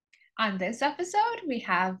On this episode, we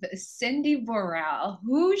have Cindee Borruel,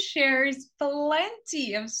 who shares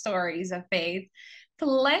plenty of stories of faith,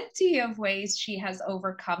 plenty of ways she has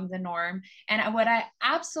overcome the norm. And what I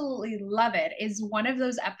absolutely love it is one of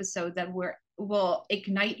those episodes that will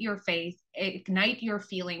ignite your faith, ignite your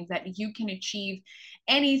feelings that you can achieve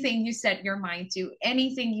anything you set your mind to,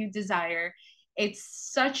 anything you desire. It's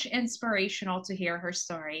such inspirational to hear her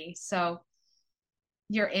story. So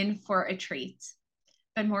you're in for a treat.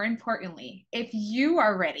 But more importantly, if you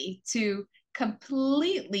are ready to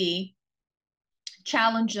completely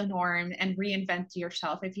challenge the norm and reinvent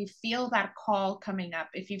yourself, if you feel that call coming up,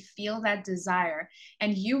 if you feel that desire,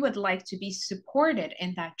 and you would like to be supported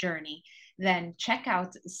in that journey, then check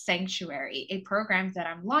out Sanctuary, a program that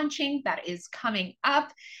I'm launching that is coming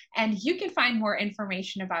up. And you can find more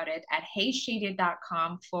information about it at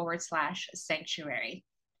heyshaded.com/sanctuary.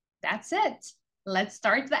 That's it. Let's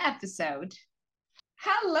start the episode.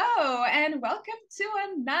 Hello, and welcome to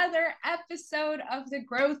another episode of the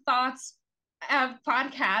Growth Thoughts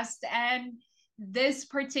podcast. And this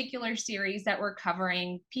particular series that we're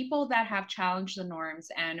covering, people that have challenged the norms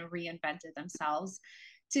and reinvented themselves.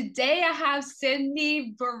 Today, I have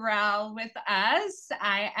Cindee Borruel with us.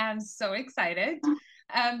 I am so excited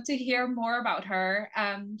to hear more about her.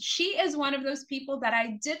 She is one of those people that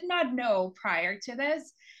I did not know prior to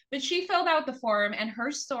this, but she filled out the form and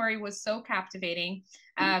her story was so captivating.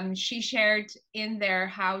 She shared in there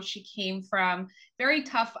how she came from very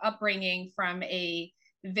tough upbringing from a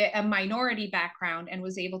minority background and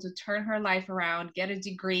was able to turn her life around, get a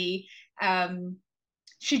degree.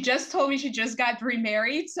 She just told me she just got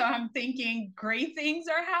remarried. So I'm thinking great things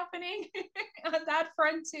are happening on that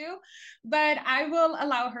front too. But I will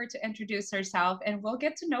allow her to introduce herself and we'll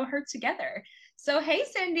get to know her together. So, hey,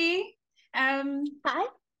 Cindee. Hi.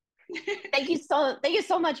 Thank you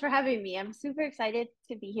so much for having me. I'm super excited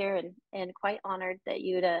to be here and quite honored that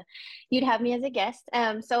you'd have me as a guest.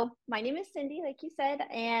 So my name is Cindee, like you said,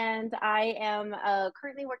 and I am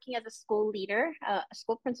currently working as a school leader, a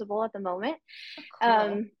school principal at the moment.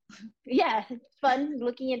 Cool. Yeah, it's fun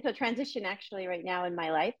looking into a transition actually right now in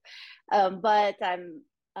my life. But I'm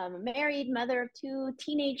a married mother of two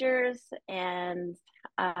teenagers, and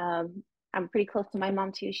I'm pretty close to my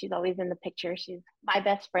mom too. She's always in the picture. She's my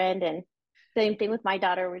best friend, and same thing with my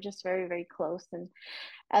daughter. We're just very, very close. And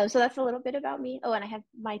so that's a little bit about me. Oh, and I have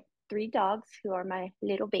my three dogs who are my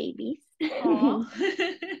little babies. Aw.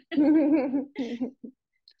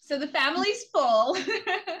 So the family's full.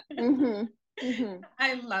 hmm hmm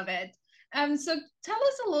I love it. So tell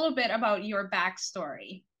us a little bit about your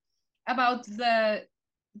backstory, about the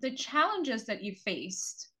challenges that you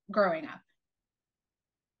faced growing up.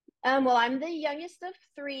 Well, I'm the youngest of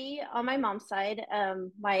three on my mom's side.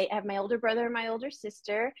 I have my older brother and my older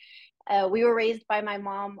sister. We were raised by my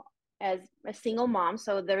mom as a single mom,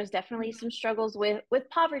 so there was definitely some struggles with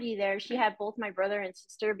poverty there. She had both my brother and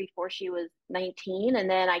sister before she was 19, and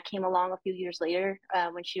then I came along a few years later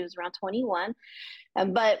when she was around 21.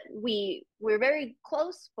 But we're very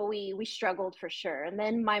close, but we struggled for sure. And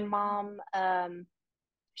then my mom,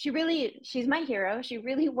 she's my hero. She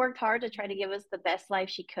really worked hard to try to give us the best life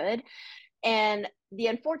she could. And the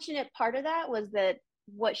unfortunate part of that was that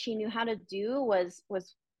what she knew how to do was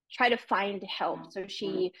try to find help. So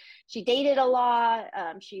she dated a lot.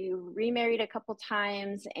 She remarried a couple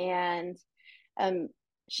times, and um,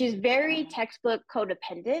 she's very textbook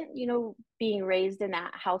codependent. Being raised in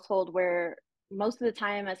that household where most of the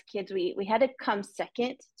time as kids we had to come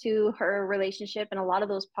second to her relationship, and a lot of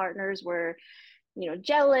those partners were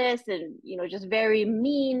jealous and just very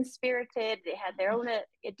mean spirited. They had their own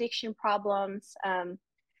addiction problems.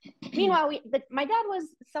 Meanwhile, my dad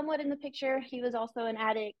was somewhat in the picture. He was also an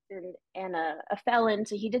addict and a felon,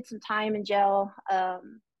 so he did some time in jail.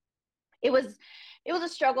 It was a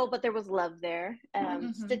struggle, but there was love there.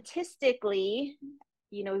 Mhm. Statistically,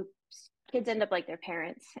 you know kids end up like their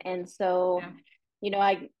parents, and so Yeah.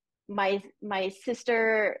 I my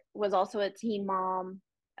sister was also a teen mom.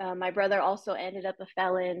 My brother also ended up a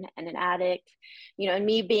felon and an addict. And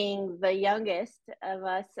me being the youngest of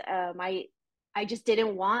us, I just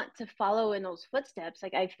didn't want to follow in those footsteps.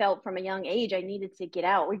 Like, I felt from a young age I needed to get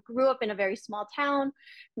out. We grew up in a very small town,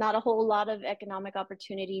 not a whole lot of economic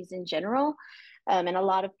opportunities in general, and a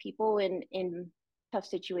lot of people in tough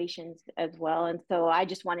situations as well. And so I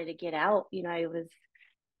just wanted to get out. I was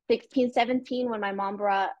 16, 17 when my mom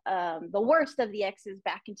brought the worst of the exes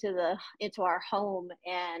back into our home,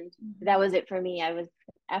 and that Mhm. was it for me.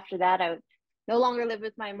 After that, I no longer lived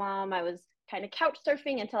with my mom. I was kind of couch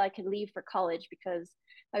surfing until I could leave for college, because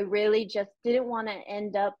I really just didn't want to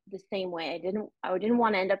end up the same way. I didn't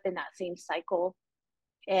want to end up in that same cycle.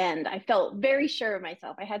 And I felt very sure of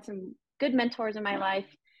myself. I had some good mentors in my life.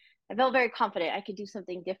 I felt very confident I could do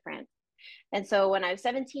something different. And so when I was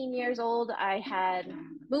 17 years old, I had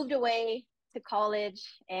moved away to college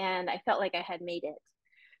and I felt like I had made it.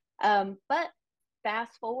 But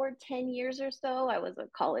fast forward 10 years or so, I was a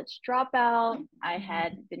college dropout. I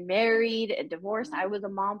had been married and divorced. I was a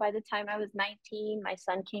mom by the time I was 19. My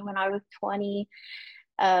son came when I was 20.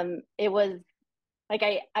 It was like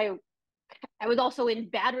I was also in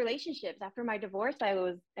bad relationships. After my divorce,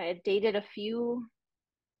 I had dated a few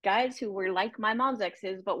guys who were like my mom's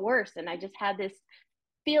exes, but worse. And I just had this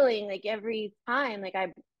feeling like every time, like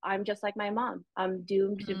I'm just like my mom. I'm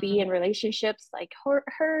doomed to be in relationships like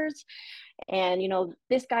hers. And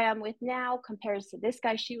this guy I'm with now compares to this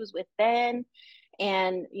guy she was with then.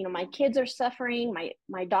 And my kids are suffering.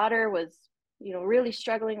 My daughter was really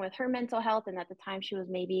struggling with her mental health, and at the time she was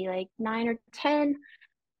maybe like 9 or 10.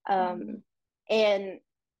 Um, and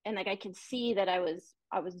like I could see that I was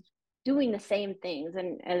doing the same things,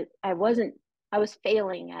 and I was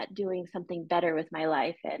failing at doing something better with my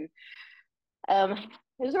life. And it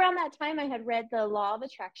was around that time I had read the Law of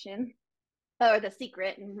Attraction, or The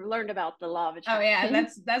Secret, and learned about the Law of Oh yeah,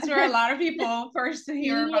 Attraction. that's where a lot of people first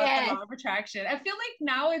hear about the Yes, law of attraction. I feel like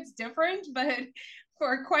now it's different, but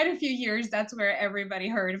for quite a few years, that's where everybody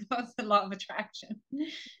heard about the law of attraction.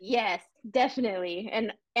 yes, definitely.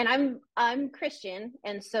 And I'm Christian,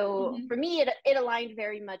 and so Mm-hmm. for me it aligned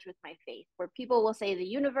very much with my faith. Where people will say the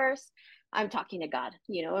universe, I'm talking to God,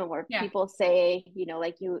 and where Yeah. people say,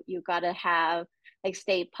 like you got to have like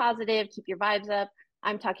stay positive, keep your vibes up.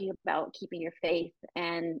 I'm talking about keeping your faith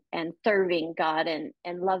and serving God and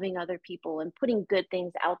loving other people and putting good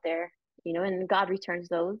things out there, and God returns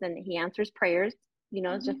those and he answers prayers.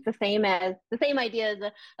 It's just Mm-hmm. the same idea as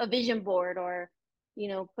a vision board, or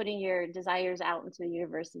putting your desires out into the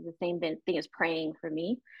universe is the same thing as praying for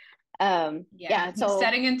me. Yeah. Yeah, so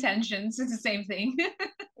Setting intentions is the same thing.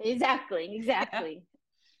 exactly, Yeah. exactly.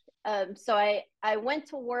 So I went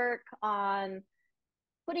to work on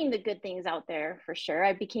putting the good things out there for sure.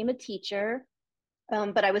 I became a teacher,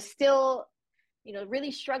 but I was still,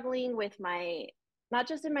 really struggling with my, not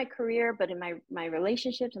just in my career, but in my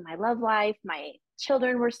relationships and my love life. My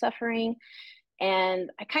children were suffering, and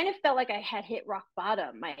I kind of felt like I had hit rock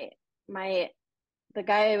bottom. My the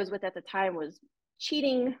guy I was with at the time was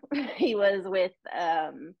cheating. he was with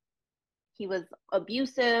he was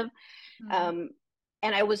abusive. Mm. Um,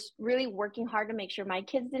 and I was really working hard to make sure my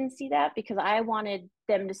kids didn't see that, because I wanted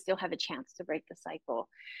them to still have a chance to break the cycle.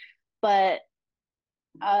 But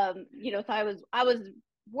so I was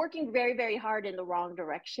working very, very hard in the wrong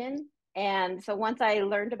direction. And so once I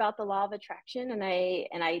learned about the law of attraction, and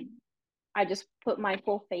I just put my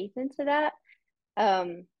full faith into that.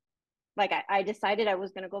 Um, like I decided I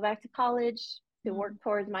was going to go back to college to work Mm.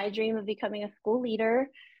 towards my dream of becoming a school leader.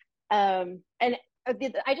 And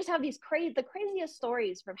I just have the craziest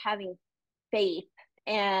stories from having faith.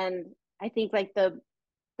 And I think like the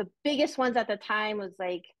biggest ones at the time was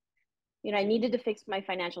like, I needed to fix my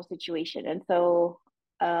financial situation. And so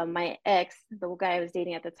my ex, the guy I was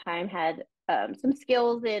dating at the time, had some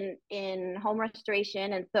skills in home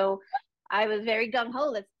restoration. And so I was very gung ho.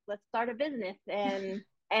 Let's start a business,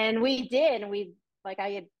 and we did. And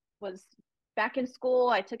was back in school.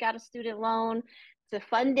 I took out a student loan to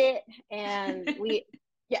fund it, and we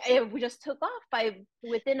just took off. By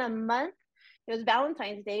within a month, it was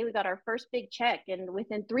Valentine's Day. We got our first big check, and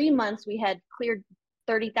within 3 months, we had cleared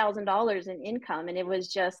 $30,000 in income, and it was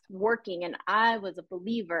just working. And I was a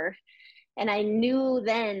believer, and I knew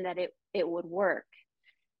then that it would work.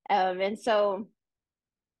 And so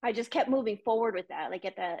I just kept moving forward with that. Like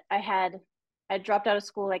I dropped out of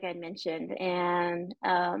school, like I mentioned, and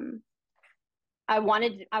I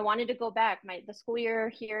wanted to go back. The school year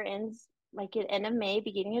here ends like at end of May,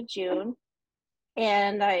 beginning of June,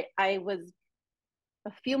 and I was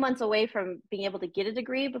a few months away from being able to get a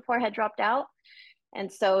degree before I had dropped out.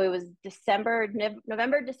 And so it was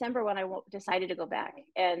November, December when I decided to go back.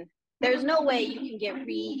 And there's no way you can get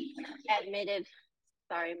readmitted.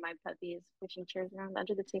 Sorry, my puppy is pushing chairs around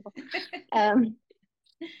under the table. Um,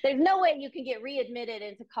 there's no way you can get readmitted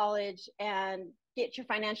into college and get your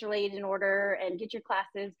financial aid in order and get your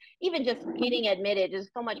classes. Even just getting admitted is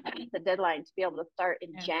so much past the deadline to be able to start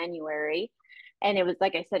in Yeah. January. And it was,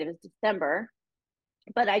 like I said, it was December,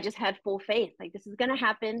 but I just had full faith. Like, this is going to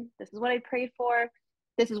happen. This is what I prayed for.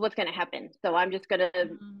 This is what's going to happen. So I'm just going to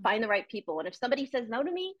Mm. find the right people. And if somebody says no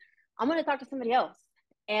to me, I'm going to talk to somebody else.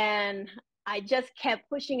 And I just kept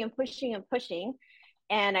pushing and pushing and pushing.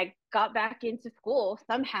 And I got back into school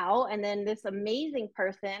somehow. And then this amazing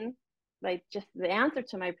person, like just the answer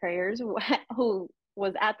to my prayers, who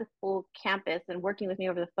was at the school campus and working with me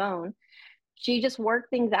over the phone. She just worked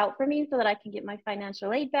things out for me so that I can get my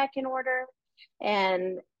financial aid back in order.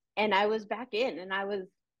 And I was back in, and I was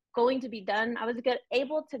going to be done. I was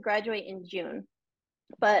able to graduate in June.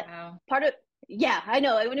 But Wow. part of, yeah, I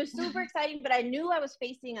know. It was super exciting, but I knew I was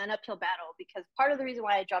facing an uphill battle because part of the reason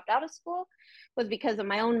why I dropped out of school was because of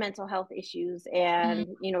my own mental health issues and,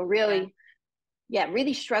 Yeah. really, yeah,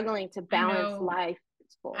 really struggling to I balance know. life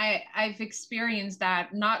at school. I've experienced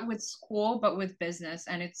that not with school but with business,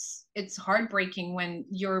 and it's heartbreaking when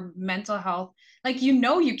your mental health, like,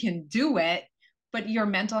 you can do it, but your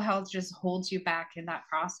mental health just holds you back in that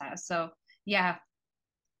process. So yeah,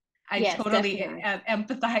 I Yes, totally definitely.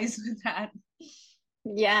 empathize with that.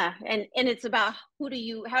 Yeah, and it's about how do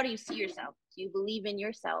you see yourself? Do you believe in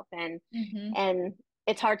yourself? Hmm. And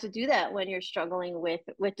it's hard to do that when you're struggling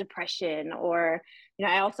with depression, or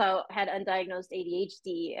I also had undiagnosed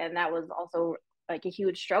ADHD, and that was also like a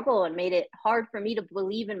huge struggle and made it hard for me to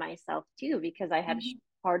believe in myself too, because I had a Hmm.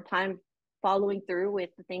 hard time following through with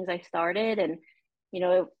the things I started. And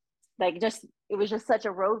it, like, just it was just such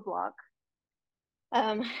a roadblock.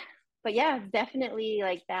 um but yeah, definitely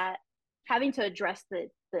like that, having to address the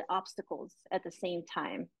obstacles at the same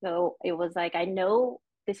time. So it was like, I know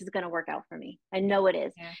this is going to work out for me. I know it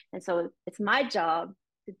is. Yeah. And so it's my job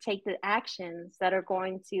to take the actions that are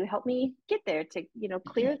going to help me get there, to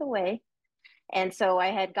clear the way. And so I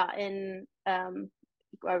had gotten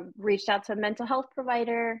I reached out to a mental health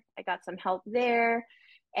provider. I got some help there,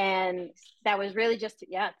 and that was really just to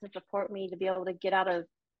support me to be able to get out of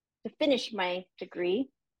to finish my degree.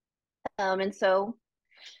 And so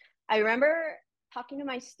I remember talking to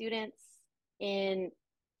my students in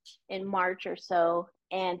March or so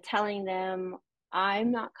and telling them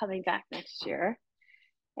I'm not coming back next year.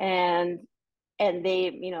 And they,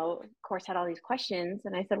 of course, had all these questions.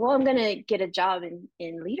 And I said, well, I'm going to get a job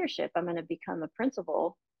in leadership. I'm going to become a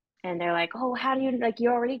principal. And they're like, oh, how do you, like, you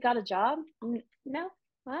already got a job? No,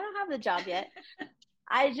 I don't have the job yet.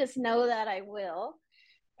 I just know that I will.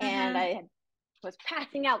 And Uh-huh. I was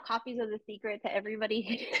passing out copies of The Secret to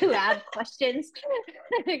everybody who had questions,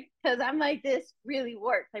 because I'm like, this really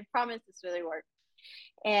works. I promise this really works.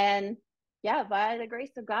 And yeah, by the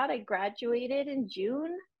grace of God, I graduated in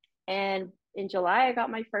June. And in July, I got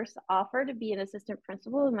my first offer to be an assistant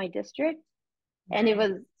principal in my district. And it Nice.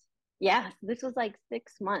 was, yeah, this was like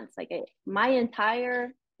 6 months. Like, my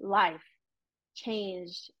entire life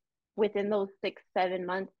changed within those 6, 7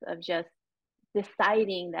 months of just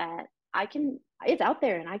deciding that it's out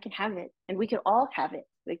there and I can have it, and we can all have it.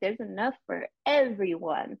 Like, there's enough for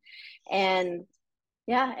everyone. And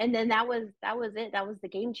yeah, and then that was it. That was the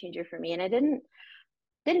game changer for me. And I didn't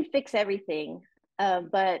fix everything,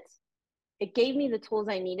 but it gave me the tools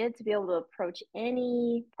I needed to be able to approach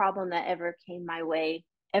any problem that ever came my way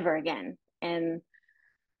ever again. And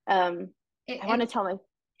um, I want to It tell my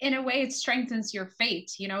in a way, it strengthens your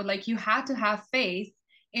faith, like you had to have faith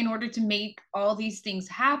in order to make all these things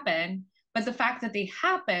happen, but the fact that they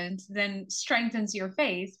happened then strengthens your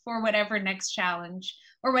faith for whatever next challenge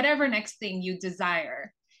or whatever next thing you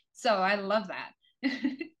desire. So I love that.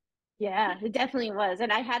 Yeah, it definitely was.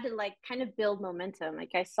 And I had to, like, kind of build momentum.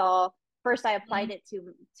 Like, I saw first, I applied Mhm. it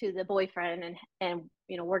to the boyfriend, and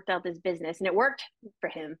worked out this business, and it worked for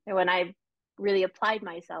him. And when I really applied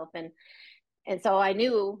myself, and so I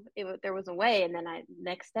knew there was a way. And then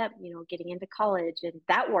next step, getting into college, and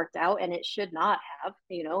that worked out, and it should not have.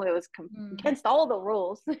 It was Mm. against all the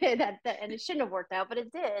rules, and it shouldn't have worked out, but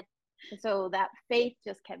it did. And so that faith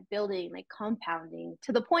just kept building, like compounding,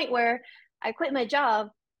 to the point where I quit my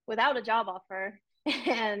job without a job offer.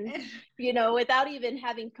 And without even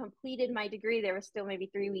having completed my degree. There was still maybe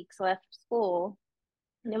 3 weeks left of school,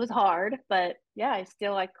 and it was hard, but yeah,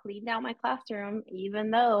 I cleaned out my classroom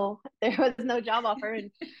even though there was no job offer.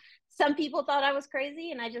 And some people thought I was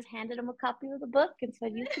crazy, and I just handed them a copy of the book and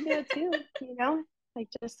said, you can do it too. Like,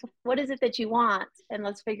 just what is it that you want, and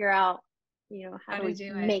let's figure out, how How do to we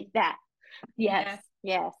do it. make that. Yes, Yes.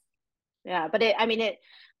 yes. Yeah, but I mean,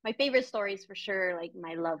 my favorite story is for sure like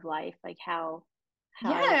my love life, like how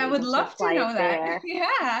Yeah, I was I would able to love to apply it know that. there.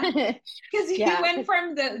 Yeah. Because you Yeah, went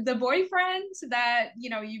from the boyfriend that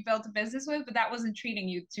you built a business with, but that wasn't treating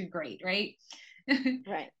you too great, right?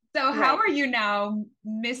 right, So how right. are you now,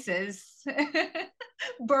 Mrs.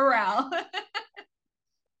 Burrell?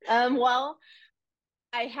 Well,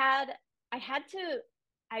 I had I had to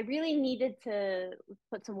I really needed to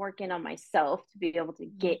put some work in on myself to be able to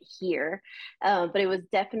get here. But it was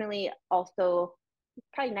definitely also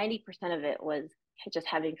probably 90% of it was just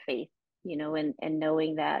having faith, and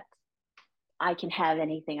knowing that I can have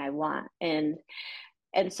anything I want. And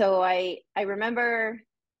And so I remember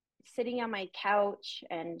sitting on my couch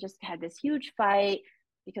and just had this huge fight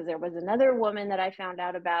because there was another woman that I found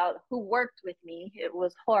out about who worked with me. It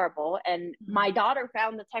was horrible. And Mm-hmm. my daughter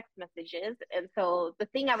found the text messages. And so the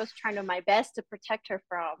thing I was trying to my best to protect her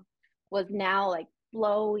from was now like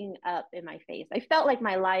blowing up in my face. I felt like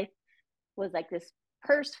my life was like this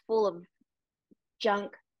purse full of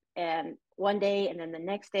junk. And one day and then the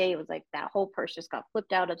next day, it was like that whole purse just got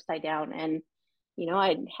flipped out upside down. And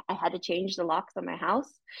I had to change the locks on my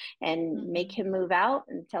house and make Mm-hmm. him move out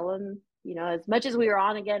and tell him, as much as we were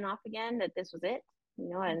on again, off again, that this was it,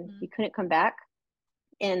 and Mm-hmm. he couldn't come back.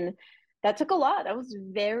 And that took a lot. That was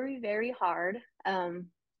very, very hard.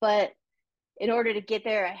 But in order to get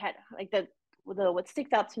there, I had like what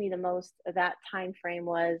sticks out to me the most of that time frame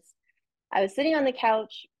was I was sitting on the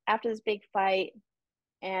couch after this big fight,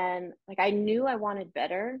 and like I knew I wanted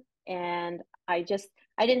better, and I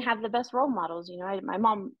didn't have the best role models. My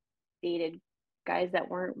mom dated guys that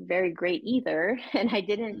weren't very great either, and I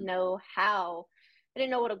didn't know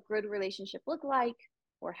what a good relationship looked like,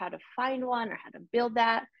 or how to find one, or how to build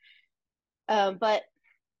that. But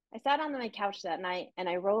I sat on my couch that night and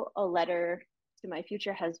I wrote a letter to my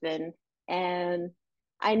future husband. And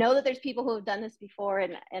I know that there's people who have done this before,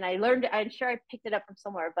 and I learned, I'm sure I picked it up from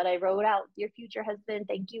somewhere, but I wrote out, "Dear future husband,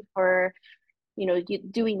 thank you for,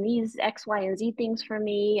 doing these X, Y, and Z things for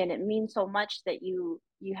me. And it means so much that you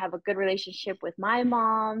have a good relationship with my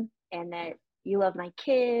mom, and that you love my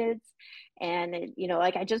kids." And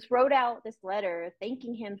like I just wrote out this letter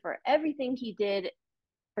thanking him for everything he did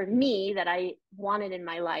for me that I wanted in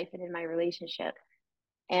my life and in my relationship.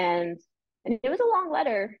 And it was a long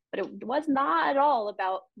letter, but it was not at all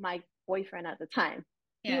about my boyfriend at the time.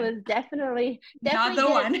 He Yeah. was Not definitely the didn't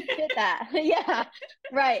one. fit that. Yeah,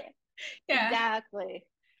 right. Yeah. Exactly.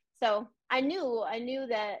 So I knew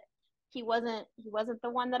that he wasn't the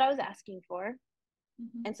one that I was asking for.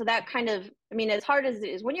 Mm-hmm. And so that kind of, I mean, as hard as it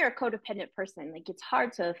is, when you're a codependent person, like it's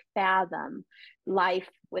hard to fathom life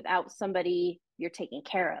without somebody you're taking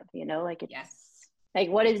care of, like it's Yes. like,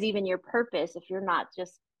 what is even your purpose if you're not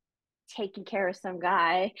just taking care of some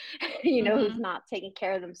guy, who's Mm-hmm. not taking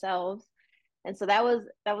care of themselves. And so that was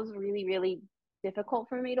really, really difficult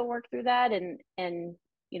for me to work through that, and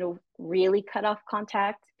really cut off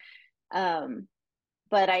contact. Um,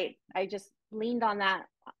 but I just leaned on that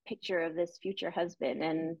picture of this future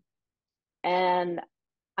husband, and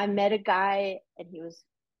I met a guy, and he was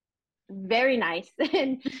very nice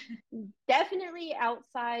and definitely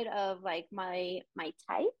outside of like my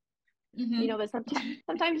type, Mm-hmm. but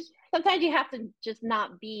sometimes you have to just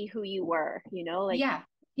not be who you were, like Yeah.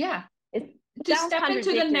 Yeah. it To sounds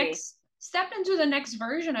contradictory. step into the next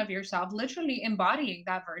version of yourself, literally embodying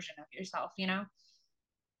that version of yourself, you know?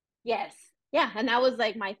 Yes. Yeah, and that was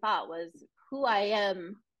like my thought was, who I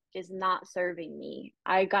am is not serving me.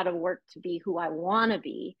 I got to work to be who I want to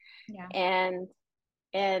be. Yeah.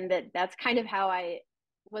 and that's kind of how I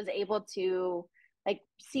was able to like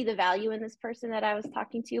see the value in this person that I was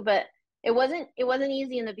talking to. But it wasn't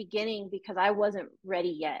easy in the beginning because I wasn't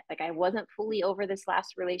ready yet. Like I wasn't fully over this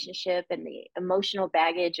last relationship and the emotional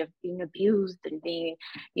baggage of being abused and being,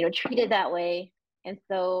 treated that way. And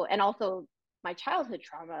also my childhood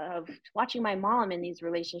trauma of watching my mom in these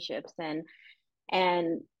relationships,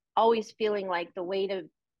 and always feeling like the way to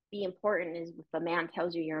be important is if a man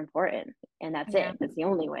tells you you're important, and that's Yeah. it. That's the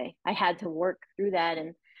only way. I had to work through that.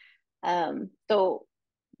 And so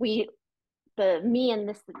we the me and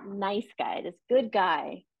this nice guy, this good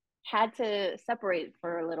guy, had to separate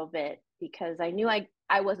for a little bit because I knew I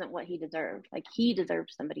wasn't what he deserved. Like he deserved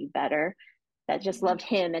somebody better that just Mm-hmm. loved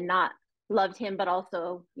him, and not loved him but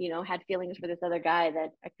also, had feelings for this other guy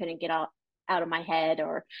that I couldn't get out of my head.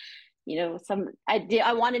 Or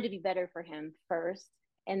I wanted to be better for him first,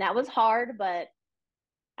 and that was hard. But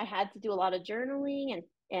I had to do a lot of journaling,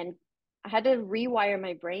 and I had to rewire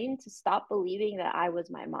my brain to stop believing that I was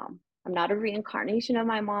my mom. I'm not a reincarnation of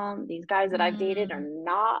my mom. These guys that I've dated are Mm.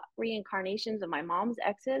 not reincarnations of my mom's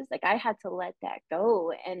exes. Like I had to let that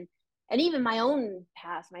go. And even my own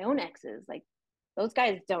past, my own exes, like those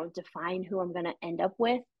guys don't define who I'm going to end up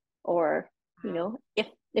with, or Wow.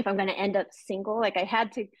 if I'm going to end up single. Like I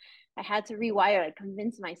had to rewire, like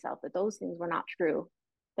convince myself that those things were not true.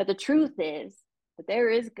 That the truth is that there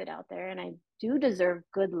is good out there, and I do deserve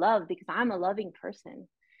good love because I'm a loving person,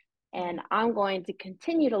 Yeah. and I'm going to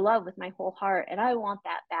continue to love with my whole heart, and I want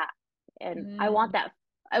that back. And Mm. I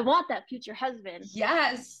want that future husband.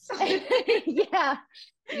 Yes. Yeah.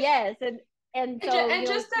 Yes. And so, And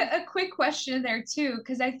just a quick question there too,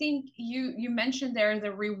 because I think you mentioned there the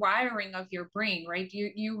rewiring of your brain, right?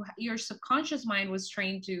 Your subconscious mind was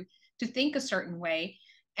trained to think a certain way.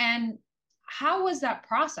 And how was that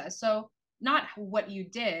process? So not what you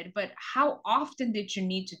did, but how often did you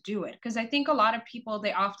need to do it? Because I think a lot of people,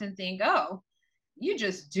 they often think, oh, you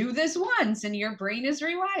just do this once and your brain is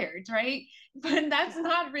rewired, right? But that's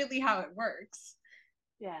not really how it works.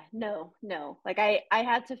 Yeah, no, no. Like I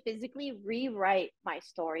had to physically rewrite my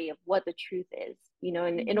story of what the truth is, in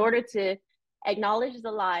Mm-hmm. order to acknowledge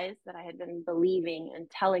the lies that I had been believing and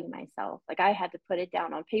telling myself. Like I had to put it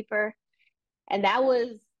down on paper. And that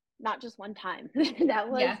was not just one time. That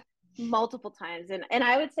was Yeah. multiple times. And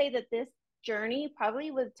I would say that this journey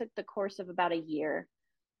probably took the course of about a year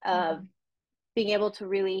of Mm-hmm. being able to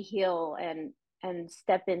really heal and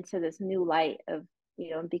step into this new light of,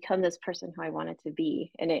 become this person who I wanted to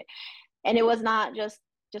be. And it was not just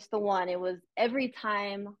the one. It was every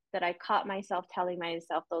time that I caught myself telling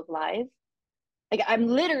myself those lies. Like I'm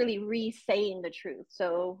literally re-saying the truth.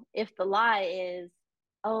 So if the lie is,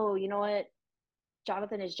 oh, you know what,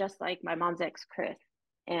 Jonathan is just like my mom's ex, Chris,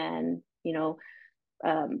 and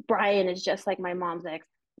Brian is just like my mom's ex,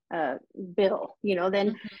 Bill. Then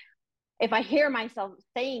Mm-hmm. if I hear myself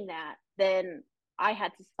saying that, then I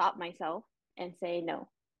had to stop myself and say, no,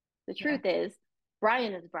 the Yeah. truth is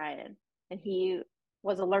Brian is Brian, and he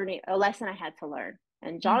was a lesson I had to learn.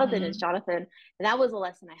 And Jonathan is Mm-hmm. Jonathan, and that was a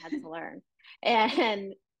lesson I had to learn.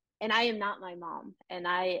 And and I am not my mom, and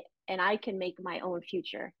I can make my own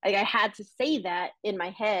future. Like I had to say that in my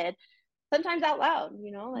head, sometimes out loud,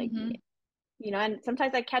 like Mm-hmm. and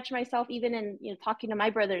sometimes I catch myself even in talking to my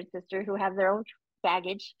brother and sister who have their own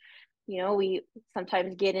baggage. We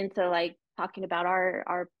sometimes get into like talking about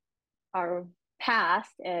our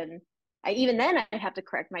past, and even then I have to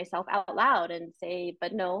correct myself out loud and say,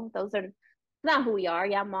 but no, those are not who we are.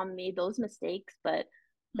 Yeah, mom made those mistakes, but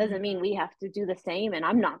doesn't mean Mm-hmm. we have to do the same, and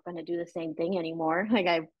I'm not going to do the same thing anymore. Like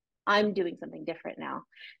I'm doing something different now.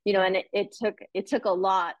 Yeah. And it took a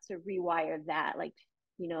lot to rewire that, like,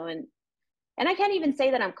 and I can't even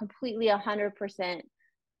say that I'm completely 100%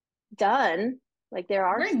 done. Like there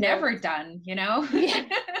are We're still never done, you know? yeah,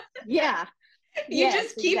 yeah, You yes,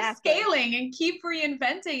 just keep exactly. scaling and keep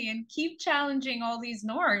reinventing and keep challenging all these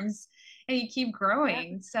norms and you keep Yeah,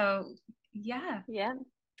 growing. So, yeah. yeah.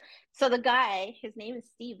 So the guy, his name is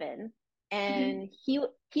Steven, and he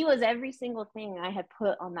was every single thing I had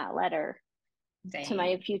put on that letter to my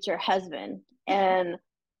Dang. future husband. And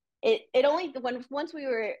it only when once we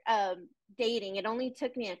were dating, it only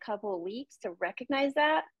took me a couple of weeks to recognize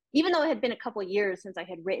that, even though it had been a couple of years since I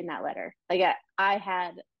had written that letter. Like I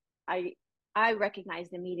had I I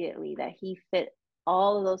recognized immediately that he fit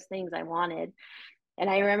all of those things I wanted. And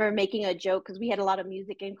I remember making a joke because we had a lot of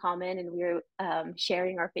music in common, and we were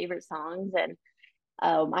sharing our favorite songs. And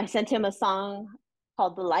I sent him a song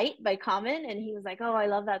called "The Light" by Common, and he was like, "Oh, I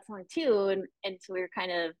love that song too." And so we were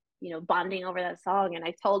kind of bonding over that song. And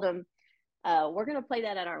I told him, "We're gonna play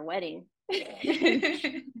that at our wedding." And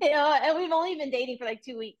and we've only been dating for like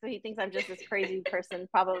 2 weeks, so he thinks I'm just this crazy person,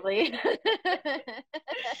 probably.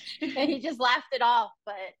 And he just laughed it off.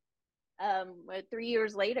 But 3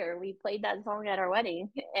 years later, we played that song at our wedding,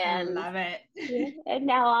 I and love it. yeah, and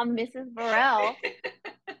now I'm Mrs. Borruel.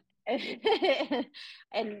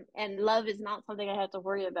 And love is not something I have to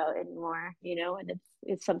worry about anymore, and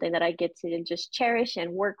it's something that I get to just cherish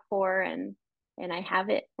and work for, and I have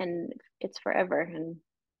it, and it's forever. And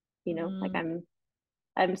like Mm,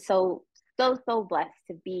 I'm so so blessed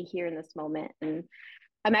to be here in this moment. And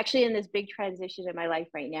I'm actually in this big transition in my life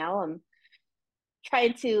right now. I'm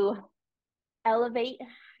trying to elevate,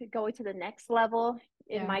 going to the next level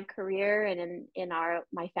in yeah. my career and in our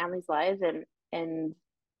my family's lives, and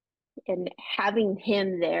and having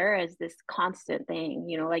him there as this constant thing,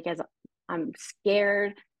 like as I'm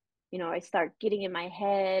scared, I start getting in my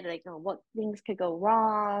head like, oh, what things could go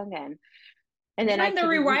wrong, and then You're I in the could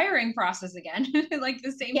be rewiring process again, like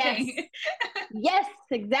the same yes, thing. yes,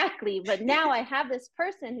 exactly. But now I have this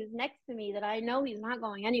person who's next to me that I know he's not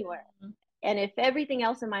going anywhere. And if everything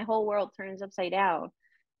else in my whole world turns upside down,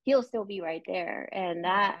 he'll still be right there. And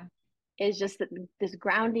that Yeah. is just this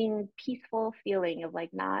grounding, peaceful feeling of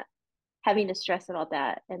like not having to stress about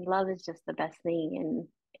that. And love is just the best thing.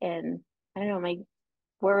 And I don't know,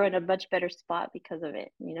 we're in a much better spot because of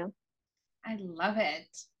it. I love it.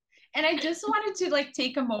 And I just wanted to like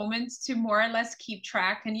take a moment to more or less keep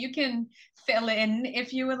track, and you can fill in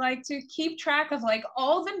if you would like to keep track of like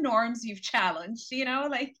all the norms you've challenged,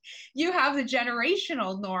 like you have the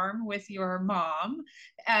generational norm with your mom,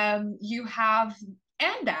 you have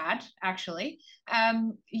and dad actually,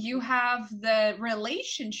 you have the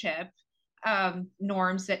relationship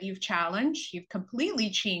norms that you've challenged. You've completely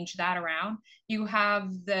changed that around. You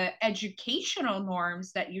have the educational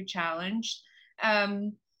norms that you challenged.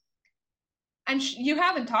 Um, you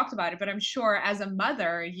haven't talked about it, but I'm sure as a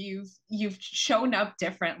mother, you've shown up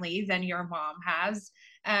differently than your mom has.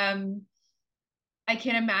 Um, I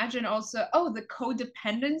can imagine also, oh, the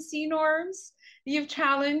codependency norms you've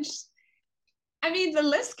challenged. I mean, the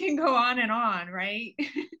list can go on, right?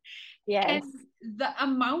 Yes. And the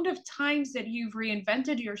amount of times that you've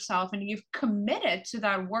reinvented yourself and you've committed to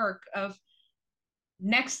that work of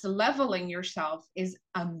next leveling yourself is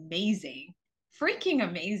amazing. Freaking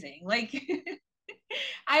amazing. Like,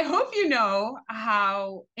 I hope you know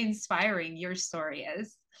how inspiring your story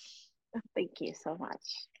is. Thank you so much.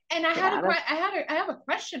 And I had Yeah, that's I have a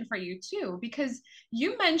question for you too, because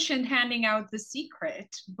you mentioned handing out the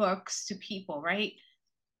secret books to people, right?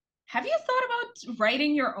 Have you thought about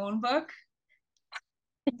writing your own book?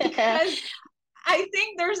 Because I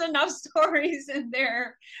think there's enough stories in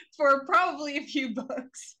there for probably a few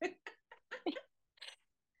books.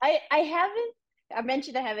 I haven't. I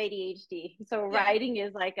mentioned I have ADHD, so Yeah. writing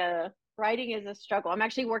is a struggle. I'm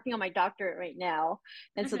actually working on my doctorate right now,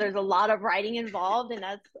 and so Uh-huh. there's a lot of writing involved, and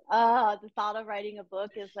that's the thought of writing a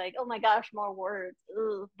book is like, oh my gosh, more words.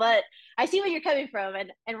 Ugh. But I see where you're coming from,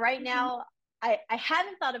 and right Mhm. now I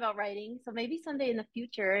haven't thought about writing, so maybe someday in the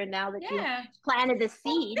future. And now that you've Yeah. planted the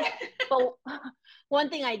seed, but one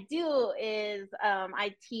thing I do is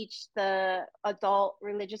I teach the adult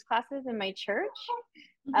religious classes in my church,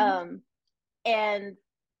 Mhm. um, and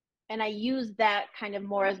I use that kind of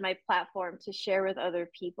more as my platform to share with other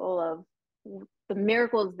people of the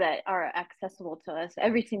miracles that are accessible to us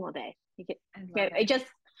every single day. I love I it.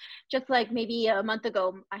 just like maybe a month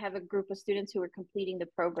ago, I have a group of students who were completing the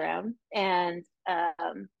program, and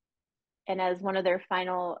as one of their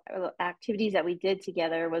final activities that we did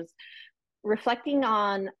together was reflecting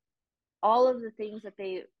on all of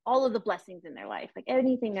the blessings in their life, like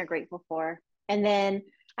anything they're grateful for. And then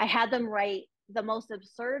I had them write the most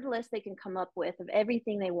absurd list they can come up with of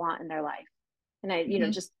everything they want in their life. And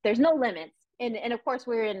Mhm. just there's no limits. And of course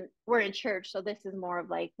we're in church, so this is more of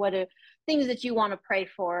like what are things that you want to pray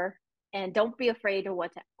for, and don't be afraid of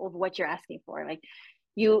what you're asking for. Like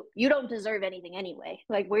you don't deserve anything anyway.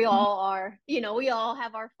 Like we Mhm. all are, we all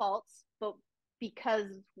have our faults, but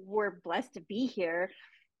because we're blessed to be here,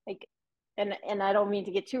 like, and I don't mean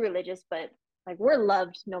to get too religious, but like we're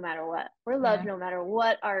loved no matter what. We're loved Yeah. no matter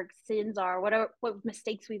what our sins are, what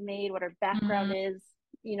mistakes we've made, what our background Mm. is.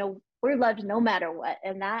 We're loved no matter what,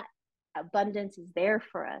 and that abundance is there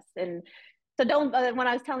for us. And so don't. When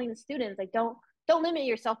I was telling the students, like don't limit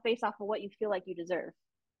yourself based off of what you feel like you deserve,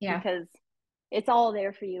 Yeah. because it's all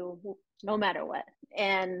there for you no matter what.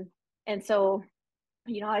 And so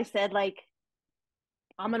I said, like,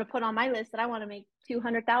 I'm going to put on my list that I want to make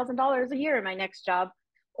 $200,000 a year in my next job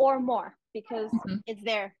or more, because Mhm. it's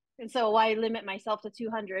there. And so why limit myself to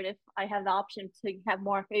 200 if I have the option to have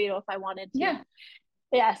more, if I wanted to. Yeah.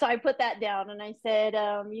 Yeah, so I put that down and I said,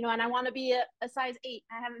 and I want to be a size 8.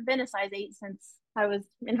 I haven't been a size 8 since I was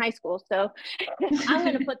in high school. So I'm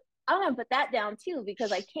going to put I'm going to put that down too,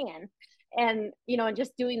 because I can. And and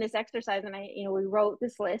just doing this exercise, and we wrote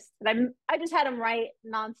this list, and I just had them write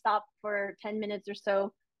nonstop for 10 minutes or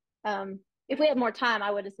so. If we had more time,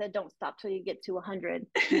 I would have said don't stop till you get to 100,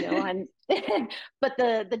 and but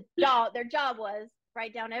their job was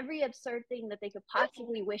write down every absurd thing that they could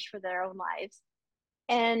possibly wish for their own lives,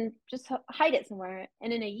 and just hide it somewhere.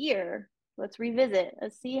 And in a year, let's revisit.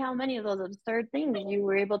 Let's see how many of those absurd things you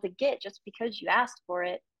were able to get just because you asked for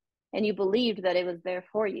it and you believed that it was there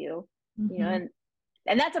for you. Mhm.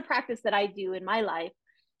 And that's a practice that I do in my life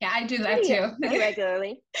Yeah, I do that pretty too. pretty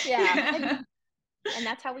regularly. Yeah, and Yeah.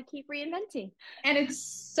 that's how we keep reinventing. And it's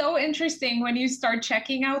so interesting when you start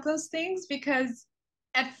checking out those things because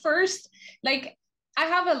at first, like I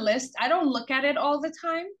have a list. I don't look at it all the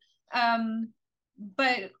time.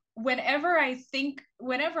 But whenever I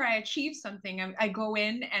achieve something, I go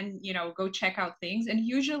in and, go check out things. And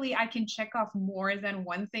usually I can check off more than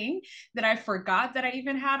one thing that I forgot that I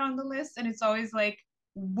even had on the list. And it's always like,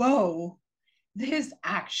 whoa, this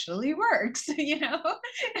actually works, you know?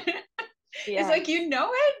 It's Yes. like you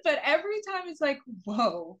know it, but every time it's like,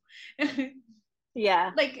 whoa.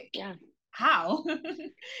 Yeah. Like Yeah. how?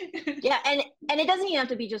 Yeah. And it doesn't even have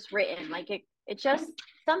to be just written. Like it's just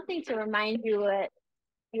something to remind you that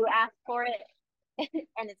you asked for it,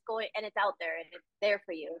 and it's out there and it's there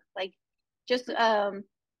for you. Like, just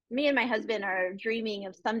me and my husband are dreaming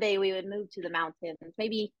of someday we would move to the mountains.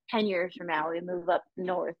 Maybe 10 years from now we move up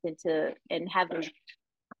north into and have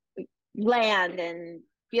land and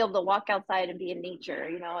be able to walk outside and be in nature,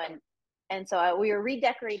 and And so we were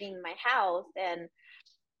redecorating my house, and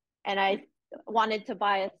I wanted to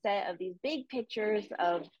buy a set of these big pictures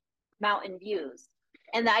of mountain views.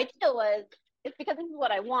 And the idea was, it's because this is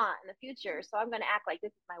what I want in the future, so I'm going to act like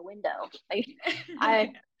this is my window. Like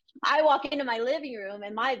I I walk into my living room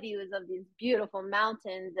and my view is of these beautiful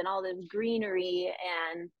mountains and all this greenery,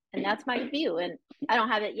 and that's my view. And I don't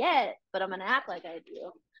have it yet, but I'm going to act like I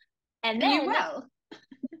do. And And you then will.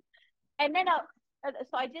 and then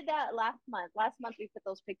so I did that last month. Last month we put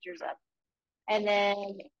those pictures up. And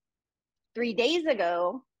then 3 days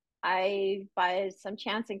ago, I, by some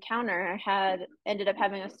chance encounter, had ended up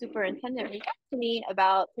having a superintendent reach out to me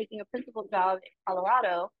about taking a principal job in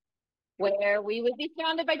Colorado, where we would be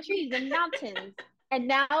surrounded by trees and mountains. And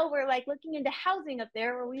now we're like looking into housing up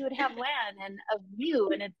there where we would have land and a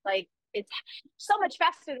view. And it's like, it's so much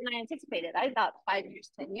faster than I anticipated. I thought 5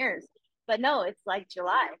 years, 10 years, but no, it's like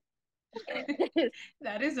July.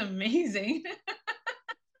 That is amazing.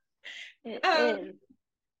 It um, is.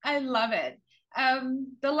 I love it.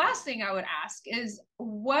 The last thing I would ask is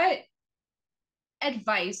what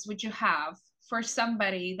advice would you have for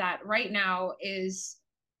somebody that right now is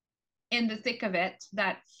in the thick of it,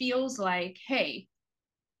 that feels like, hey,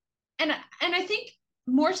 and I think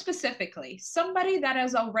more specifically, somebody that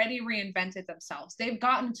has already reinvented themselves. They've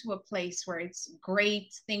gotten to a place where it's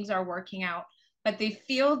great, things are working out, but they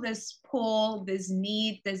feel this pull, this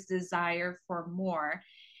need, this desire for more.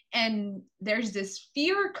 And there's this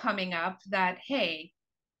fear coming up that, hey,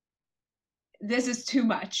 this is too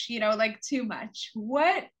much, like too much.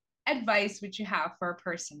 What advice would you have for a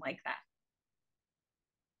person like that?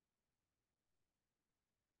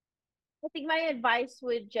 I think my advice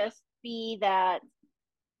would just be that,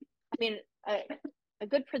 I mean, a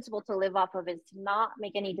good principle to live off of is to not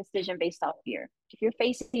make any decision based off fear. If you're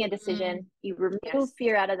facing a decision, you remove Yes.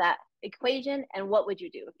 fear out of that equation. And what would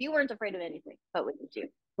you do? If you weren't afraid of anything, what would you do?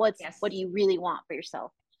 What do Yes. you really want for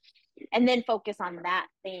yourself? And then focus on that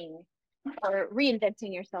thing, or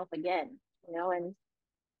reinventing yourself again, and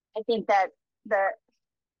I think that the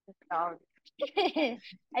um,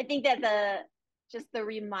 I think that the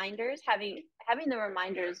reminders, having the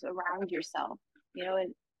reminders around yourself,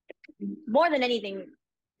 and more than anything,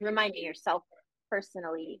 reminding yourself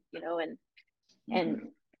personally, and Mm-hmm.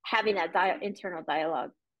 having that internal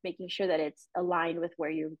dialogue, making sure that it's aligned with where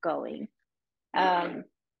you're going.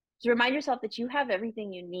 To remind yourself that you have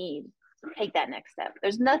everything you need to take that next step.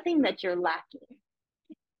 There's nothing that you're lacking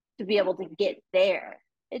to be able to get there.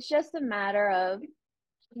 It's just a matter of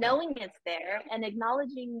knowing it's there and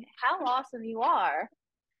acknowledging how awesome you are,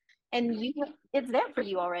 and it's there for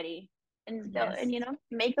you already. And Yes.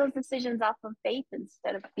 make those decisions off of faith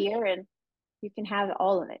instead of fear, and you can have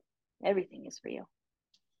all of it. Everything is for you.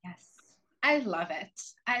 Yes. I love it.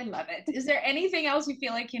 I love it. Is there anything else you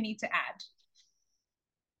feel like you need to add?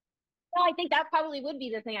 Well, I think that probably would be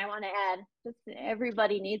the thing I want to add. Just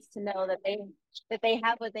everybody needs to know that they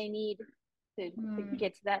have what they need to Hmm.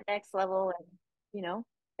 get to that next level,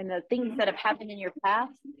 and the things that have happened in your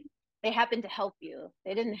past, they happen to help you.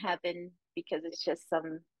 They didn't happen because it's just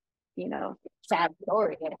some, sad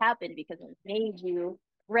story. It happened because it made you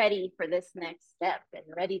ready for this next step and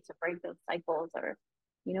ready to break those cycles, or,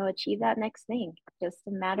 achieve that next thing. Just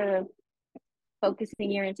a matter of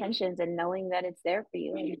focusing your intentions and knowing that it's there for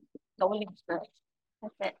you and going after it.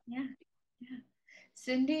 That's it. Yeah. Yeah.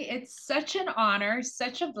 Cindee, it's such an honor,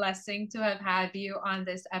 such a blessing to have had you on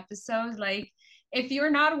this episode. Like, if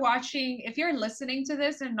you're listening to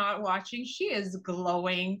this and not watching, she is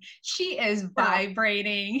glowing. She is Oh,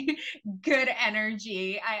 vibrating, good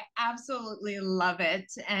energy. I absolutely love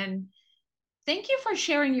it. And thank you for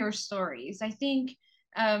sharing your stories. I think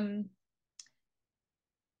um,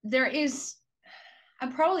 there is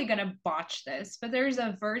I'm probably going to botch this, but there's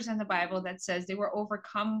a verse in the Bible that says they were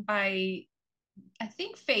overcome by, I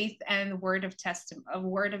think, faith and a word of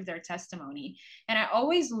their testimony. And I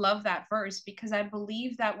always love that verse because I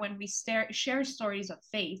believe that when we share stories of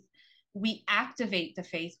faith, we activate the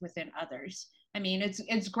faith within others. I mean,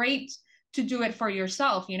 it's great to do it for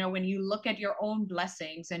yourself, when you look at your own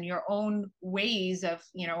blessings and your own ways of,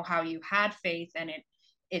 how you had faith and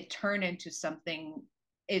it turned into something,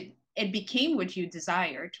 it became what you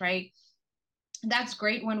desired, right? That's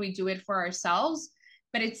great when we do it for ourselves,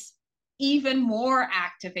 but it's even more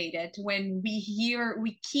activated when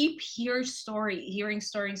we keep hearing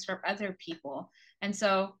stories from other people. And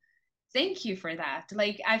so thank you for that.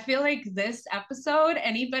 Like, I feel like this episode,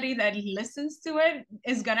 anybody that listens to it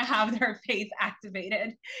is going to have their faith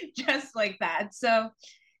activated just like that. So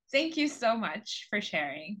thank you so much for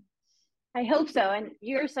sharing. I hope so. And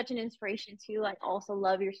you're such an inspiration too. I also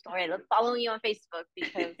love your story. I love following you on Facebook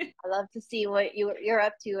because I love to see what you're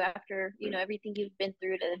up to after, everything you've been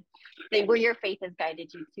through to where your faith has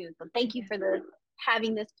guided you too. So thank you for the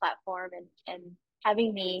having this platform and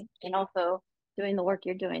having me and also doing the work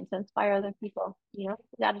you're doing to inspire other people. You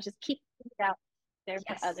got to just keep it out there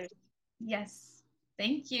for Yes. others. Yes.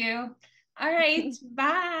 Thank you. All right.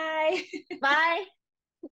 Bye. Bye.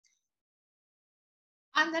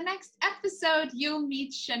 On the next episode, you'll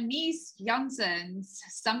meet Shanice Youngsons,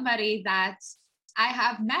 somebody that I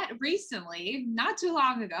have met recently, not too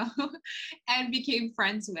long ago, and became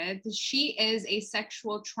friends with. She is a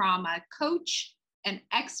sexual trauma coach, an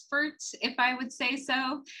expert, if I would say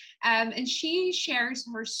so. And she shares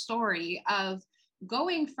her story of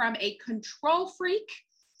going from a control freak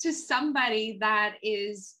to somebody that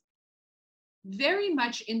is very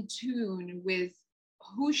much in tune with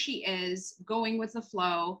who she is, going with the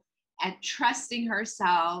flow and trusting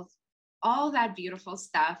herself, all that beautiful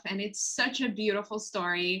stuff. And it's such a beautiful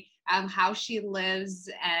story of how she lives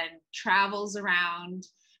and travels around.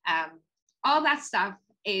 All that stuff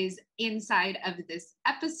is inside of this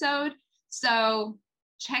episode. So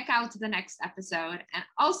check out the next episode. And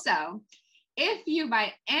also, if you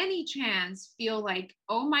by any chance feel like,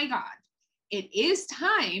 oh my God, it is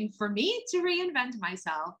time for me to reinvent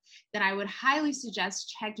myself, then I would highly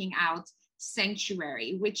suggest checking out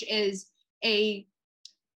Sanctuary, which is a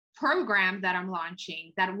program that I'm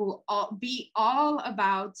launching that will be all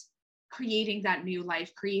about creating that new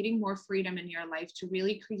life, creating more freedom in your life to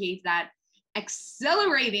really create that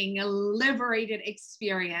exhilarating, liberated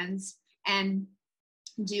experience and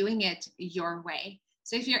doing it your way.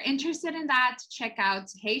 So if you're interested in that, check out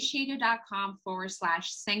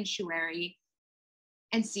heyshada.com/sanctuary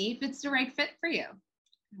and see if it's the right fit for you.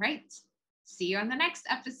 All right. See you on the next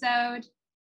episode.